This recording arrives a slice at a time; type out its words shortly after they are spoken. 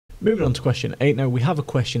Moving on to question 8 now, we have a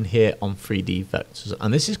question here on 3D vectors,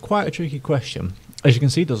 and this is quite a tricky question. As you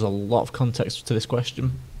can see, there's a lot of context to this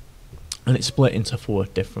question, and it's split into 4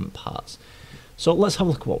 different parts. So let's have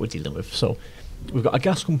a look at what we're dealing with. So we've got a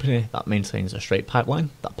gas company that maintains a straight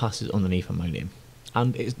pipeline that passes underneath a mountain,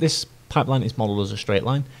 and this pipeline is modelled as a straight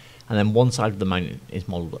line, and then one side of the mountain is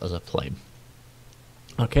modelled as a plane.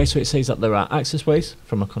 Okay, so it says that there are access ways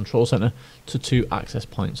from a control centre to 2 access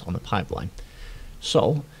points on the pipeline.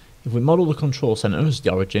 So if we model the control centre as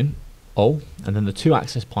the origin, O, and then the 2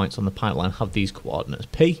 access points on the pipeline have these coordinates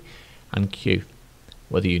P and Q,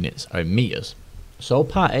 where the units are in metres. So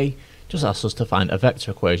part A just asks us to find a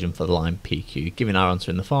vector equation for the line PQ, giving our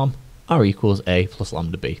answer in the form R equals A plus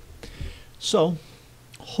lambda B. So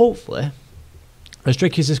hopefully, as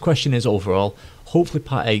tricky as this question is overall, hopefully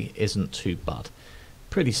part A isn't too bad.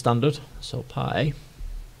 Pretty standard, so part A.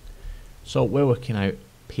 So we're working out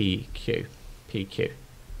PQ.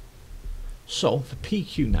 So for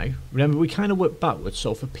PQ now, remember we kind of work backwards,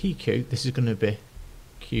 so for PQ this is going to be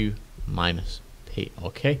Q minus P,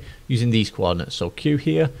 okay? Using these coordinates, so Q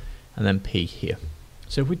here and then P here.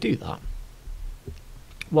 So if we do that,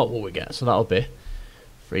 what will we get? So that'll be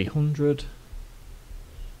 300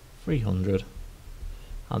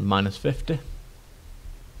 and minus 50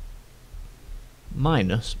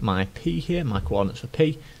 minus my P here, my coordinates for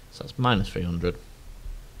P, so that's minus 300,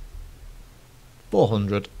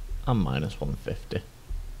 400 and minus 150.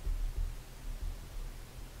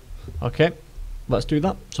 Okay, let's do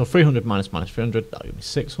that. So 300 minus 300, that'll give me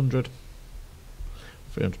 600.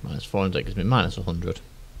 300 minus 400 gives me minus 100.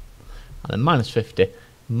 And then minus 50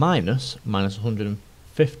 minus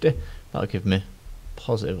 150, that'll give me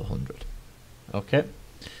positive 100. Okay,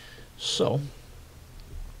 so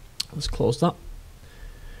let's close that.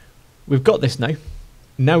 We've got this now.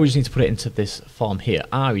 Now we just need to put it into this form here,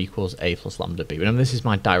 R equals A plus lambda B. Remember, this is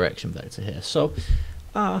my direction vector here. So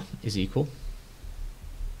R is equal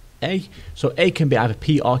A. So A can be either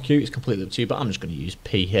P or Q, it's completely up to you, but I'm just going to use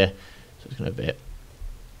P here. So it's going to be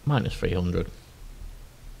minus 300,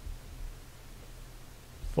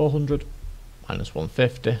 400, minus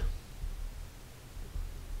 150,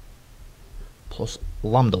 plus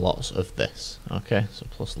lambda lots of this. Okay, so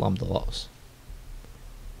plus lambda lots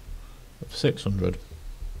of 600,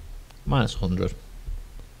 minus 100,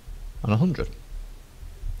 and 100.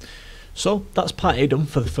 So that's part A done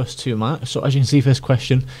for the first 2 marks. So as you can see for this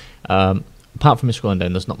question, apart from me scrolling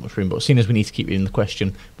down, there's not much room, but seeing as we need to keep reading the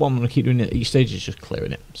question, what I'm going to keep doing at each stage is just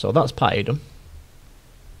clearing it. So that's part A done.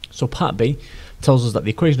 So part B tells us that the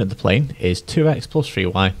equation of the plane is 2x plus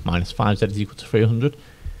 3y minus 5z is equal to 300.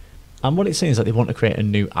 And what it's saying is that they want to create a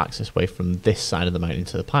new access way from this side of the mountain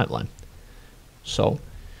to the pipeline. So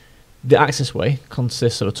the access way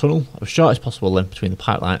consists of a tunnel of shortest possible length between the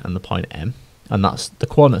pipeline and the point M, and that's the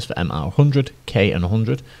coordinates for M are 100, K and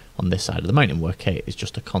 100 on this side of the mountain, where K is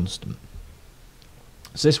just a constant.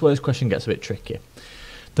 So this is where this question gets a bit tricky.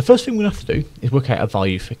 The first thing we have to do is work out a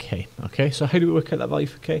value for K. Okay, so how do we work out that value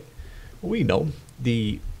for K? Well, we know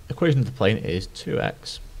the equation of the plane is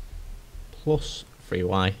 2x plus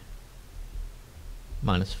 3y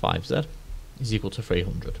minus 5z is equal to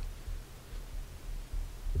 300.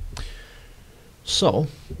 So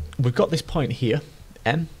we've got this point here,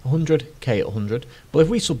 M 100, K 100, but if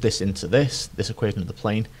we sub this into this equation of the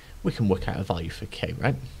plane, we can work out a value for K,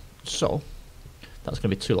 right? So that's going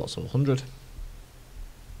to be 2 lots of 100,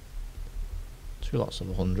 2 lots of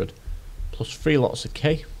 100, plus 3 lots of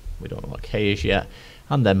K, we don't know what K is yet,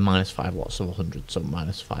 and then minus 5 lots of 100, so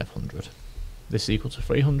minus 500. This is equal to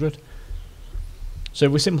 300. So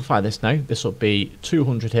if we simplify this now, this will be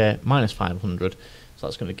 200 here minus 500, so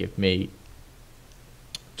that's going to give me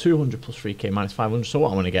 200 plus 3k minus 500. So what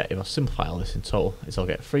I'm going to get, if I simplify all this in total, is I'll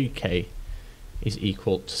get 3k is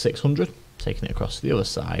equal to 600, taking it across to the other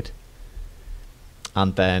side,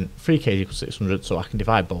 and then 3k is equal to 600, so I can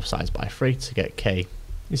divide both sides by 3 to get k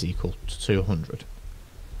is equal to 200.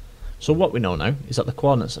 So what we know now is that the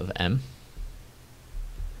coordinates of M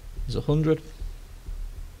is 100,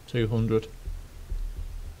 200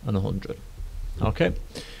 and 100. Okay,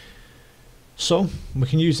 so we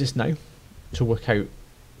can use this now to work out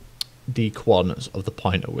the coordinates of the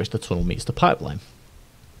point at which the tunnel meets the pipeline.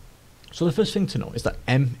 So the first thing to know is that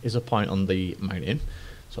M is a point on the mountain.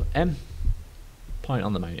 So M, point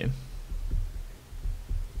on the mountain,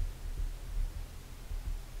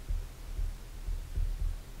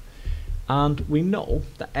 and we know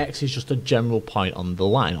that X is just a general point on the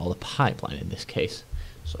line, or the pipeline in this case.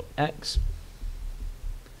 So X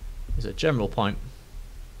is a general point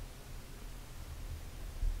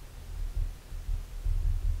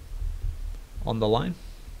on the line,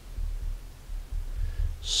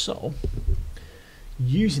 So,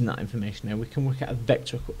 using that information now, we can work out a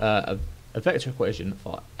vector equation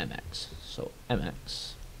for mx. So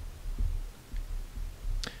mx.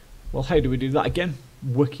 Well, how do we do that again?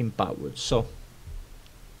 Working backwards. So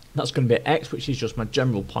that's going to be x, which is just my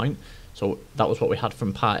general point. So that was what we had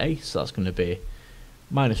from part A. So that's going to be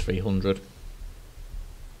minus 300,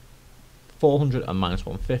 400 and minus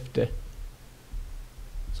 150.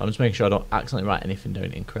 So I'm just making sure I don't accidentally write anything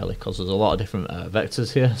down incorrectly, because there's a lot of different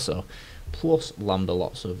vectors here. So plus lambda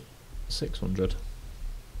lots of 600,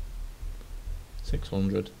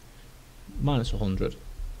 600, minus 100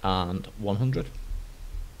 and 100.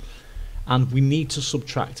 And we need to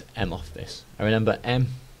subtract m off this. And remember, m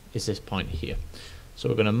is this point here. So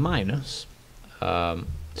we're going to minus, so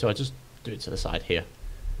I just do it to the side here.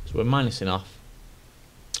 So we're minusing off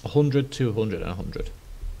 100, 200 and 100.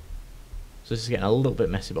 So this is getting a little bit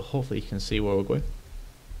messy, but hopefully you can see where we're going.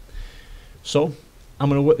 So I'm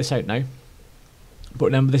going to work this out now. But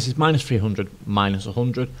remember, this is minus 300 minus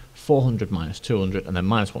 100, 400 minus 200, and then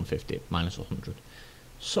minus 150 minus 100.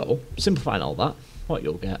 So simplifying all that, what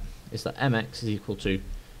you'll get is that mx is equal to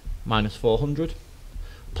minus 400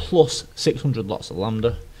 plus 600 lots of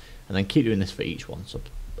lambda, and then keep doing this for each one. So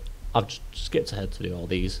I've just skipped ahead to do all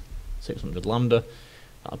these. 600 lambda,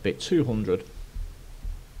 that'll be 200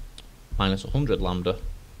 minus 100 lambda,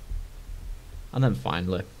 and then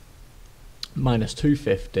finally minus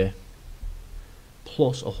 250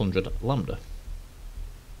 plus 100 lambda.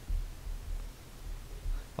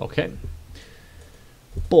 Okay,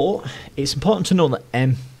 but it's important to know that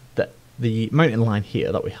the mountain line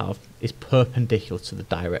here that we have is perpendicular to the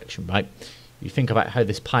direction, right? You think about how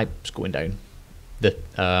this pipe's going down. So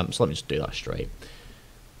let me just do that straight.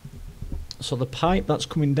 So the pipe that's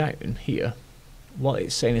coming down here, what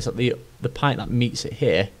it's saying is that the pipe that meets it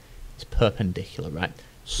here is perpendicular, right?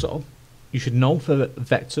 So you should know for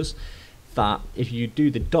vectors that if you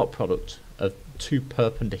do the dot product of two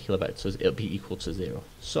perpendicular vectors, it'll be equal to 0.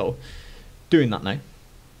 So doing that now,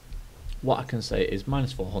 what I can say is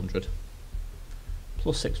minus 400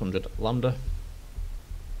 plus 600 lambda,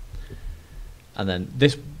 and then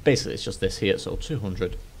this basically it's just this here, so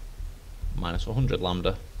 200 minus 100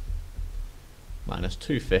 lambda minus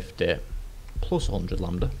 250 plus 100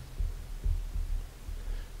 lambda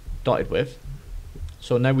dotted with,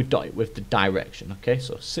 so now we dot it with the direction, okay,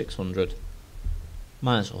 so 600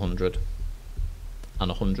 minus 100 and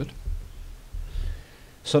 100.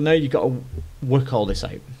 So now you've got to work all this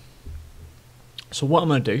out. So what I'm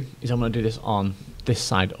going to do is I'm going to do this on this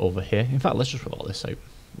side over here. In fact, let's just roll this out.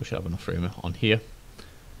 We should have enough room on here.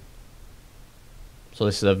 So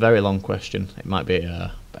this is a very long question. It might be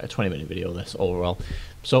about a 20-minute video, this overall.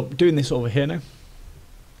 So doing this over here now,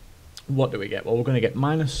 what do we get? Well, we're going to get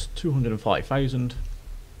minus 240,000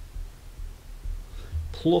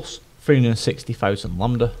 plus 360,000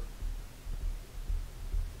 lambda.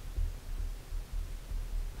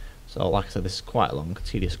 So like I said, this is quite a long,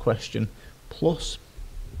 tedious question. Plus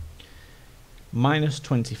minus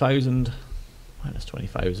 20,000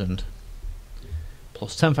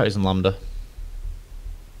 plus 10,000 lambda,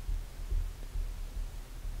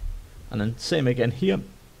 and then same again here,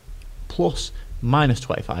 plus minus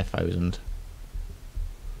 25,000,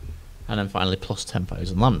 and then finally plus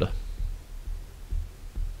 10,000 lambda.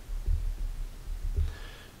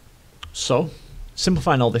 So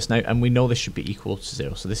simplifying all this now, and we know this should be equal to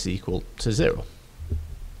 0, so this is equal to 0.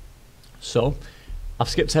 So I've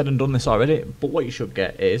skipped ahead and done this already, but what you should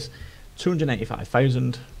get is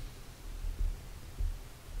 285,000,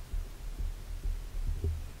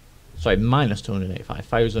 sorry, minus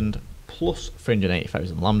 285,000 plus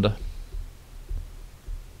 380,000 lambda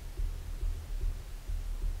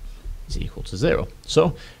is equal to 0.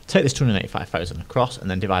 So take this 285,000 across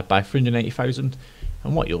and then divide by 380,000,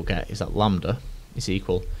 and what you'll get is that lambda is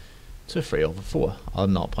equal to 3 over 4, or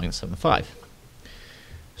 0.75.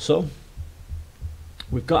 So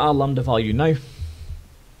we've got our lambda value now.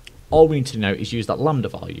 All we need to do now is use that lambda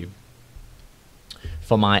value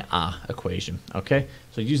for my R equation. Okay,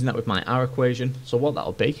 so using that with my R equation, so what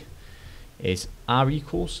that'll be is R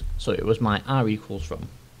equals, so it was my R equals from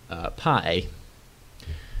part A.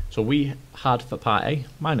 So we had for part A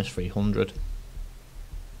minus 300,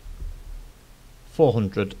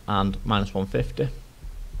 400 and minus 150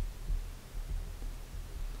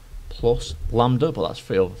 plus lambda, but that's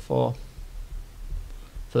 3 over 4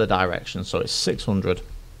 for the direction, so it's 600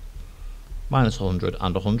 minus 100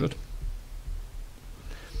 and 100.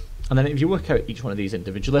 And then if you work out each one of these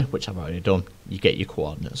individually, which I've already done, you get your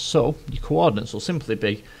coordinates. So your coordinates will simply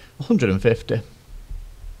be 150,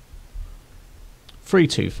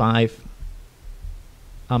 325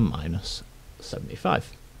 and minus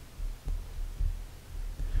 75.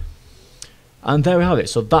 And there we have it.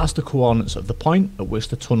 So that's the coordinates of the point at which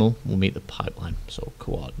the tunnel will meet the pipeline. So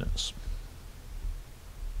coordinates.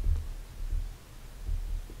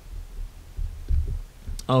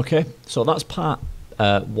 Okay, so that's part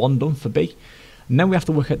 1 done for B. Now we have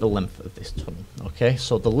to work out the length of this tunnel. Okay,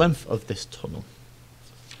 so the length of this tunnel.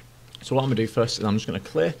 So what I'm going to do first is I'm just going to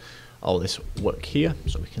clear all this work here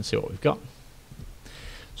so we can see what we've got.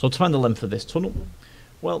 So to find the length of this tunnel,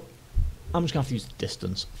 well, I'm just going to have to use the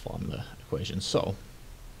distance formula equation. So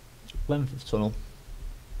length of the tunnel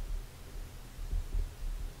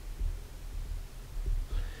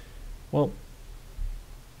well,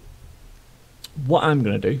 what I'm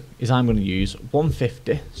going to do is I'm going to use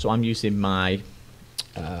 150. So I'm using my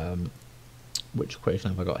which equation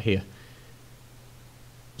have I got here?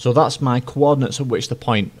 So that's my coordinates at which the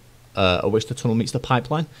point at which the tunnel meets the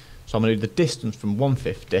pipeline. So I'm going to do the distance from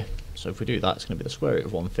 150. So if we do that, it's going to be the square root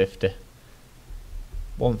of 150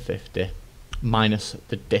 minus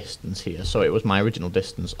the distance here. So it was my original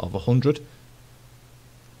distance of 100.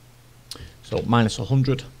 So minus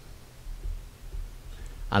 100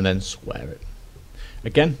 and then square it.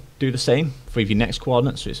 Again, do the same for your next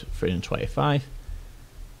coordinate. So it's 325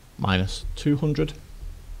 minus 200.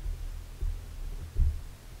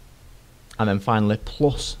 And then finally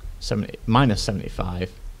plus 70, minus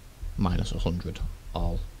 75 minus 100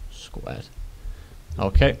 all squared.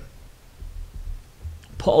 Okay.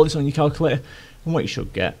 Put all this on your calculator and what you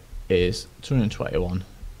should get is 221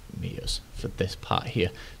 meters for this part here.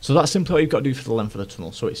 So that's simply what you've got to do for the length of the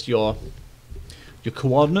tunnel. So it's your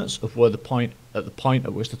coordinates of where the point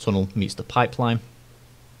at which the tunnel meets the pipeline,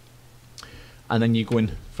 and then you're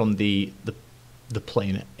going from the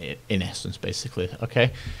plane in essence, basically.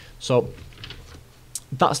 Okay, so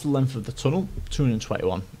that's the length of the tunnel,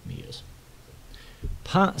 221 meters.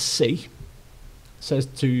 Part C says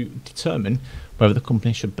to determine whether the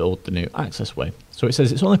company should build the new accessway. So it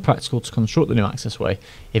says it's only practical to construct the new accessway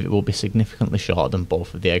if it will be significantly shorter than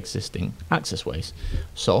both of the existing accessways.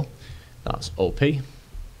 So that's OP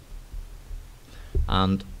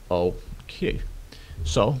and OQ.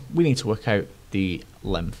 So we need to work out the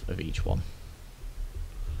length of each one.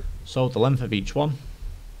 So the length of each one,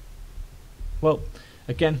 well,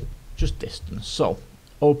 again, just distance. So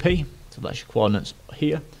OP, so that's your coordinates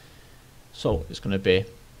here. So it's going to be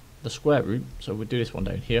the square root. So we'll do this one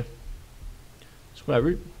down here. Square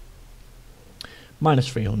root minus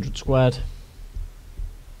 300 squared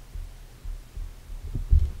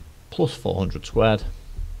plus 400 squared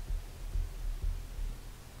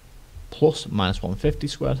plus minus 150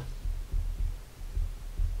 squared,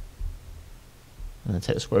 and then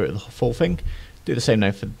take the square root of the full thing. Do the same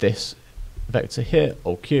now for this vector here,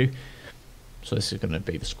 OQ. So this is going to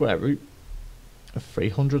be the square root of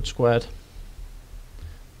 300 squared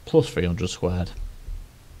plus 300 squared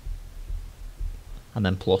and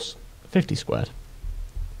then plus 50 squared.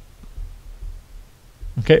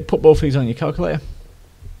 Okay, put both of these on your calculator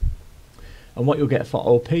and what you'll get for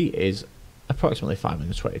OP is approximately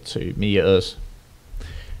 522 meters,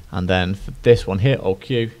 and then for this one here,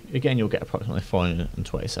 OQ, again you'll get approximately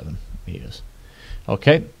 427 meters.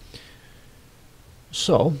 Okay,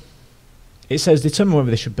 so it says determine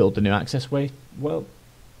whether they should build the new accessway. Well,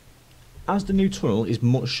 as the new tunnel is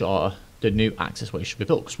much shorter, the new accessway should be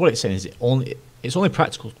built, because what it's saying is it's only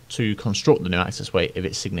practical to construct the new accessway if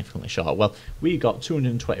it's significantly shorter. Well, we got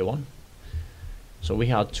 221, so we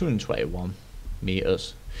had 221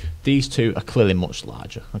 meters. These two are clearly much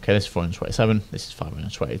larger. Okay, this is 427, this is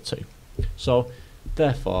 522. So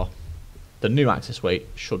therefore the new accessway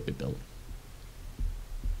should be built.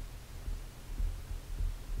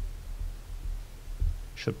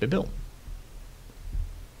 Should be built.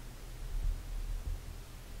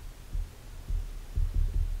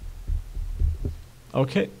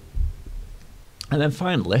 Okay, and then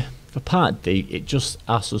finally for part D, it just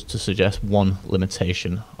asks us to suggest one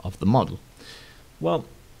limitation of the model. Well,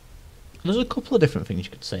 there's a couple of different things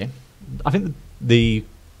you could say. I think the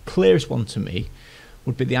clearest one to me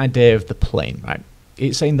would be the idea of the plane, right?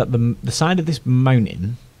 It's saying that the side of this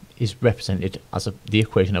mountain is represented as the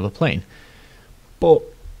equation of a plane. But,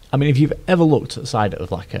 I mean, if you've ever looked at the side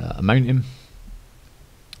of like a mountain,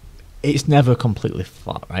 it's never completely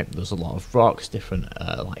flat, right? There's a lot of rocks, different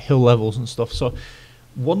like hill levels and stuff. So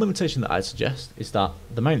one limitation that I'd suggest is that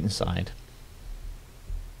the mountainside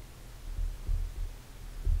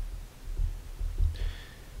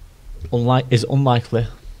is unlikely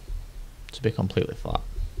to be completely flat.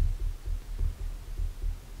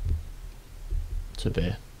 To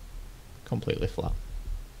be completely flat.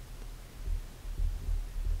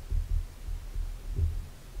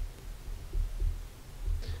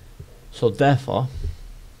 So therefore,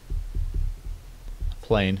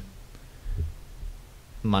 plane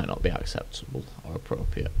might not be acceptable or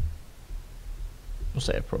appropriate. We'll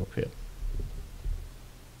say appropriate.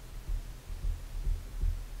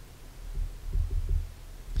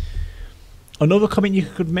 Another comment you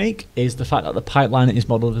could make is the fact that the pipeline is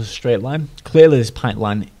modelled as a straight line. Clearly this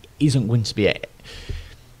pipeline isn't going to be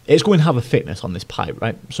it's going to have a thickness on this pipe,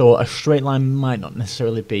 right? So a straight line might not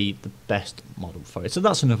necessarily be the best model for it. So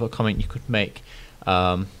that's another comment you could make.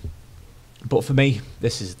 But for me,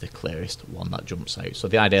 this is the clearest one that jumps out. So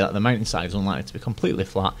the idea that the mountainside is unlikely to be completely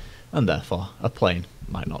flat, and therefore a plane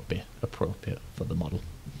might not be appropriate for the model.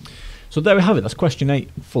 So there we have it. That's question 8,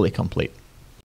 fully complete.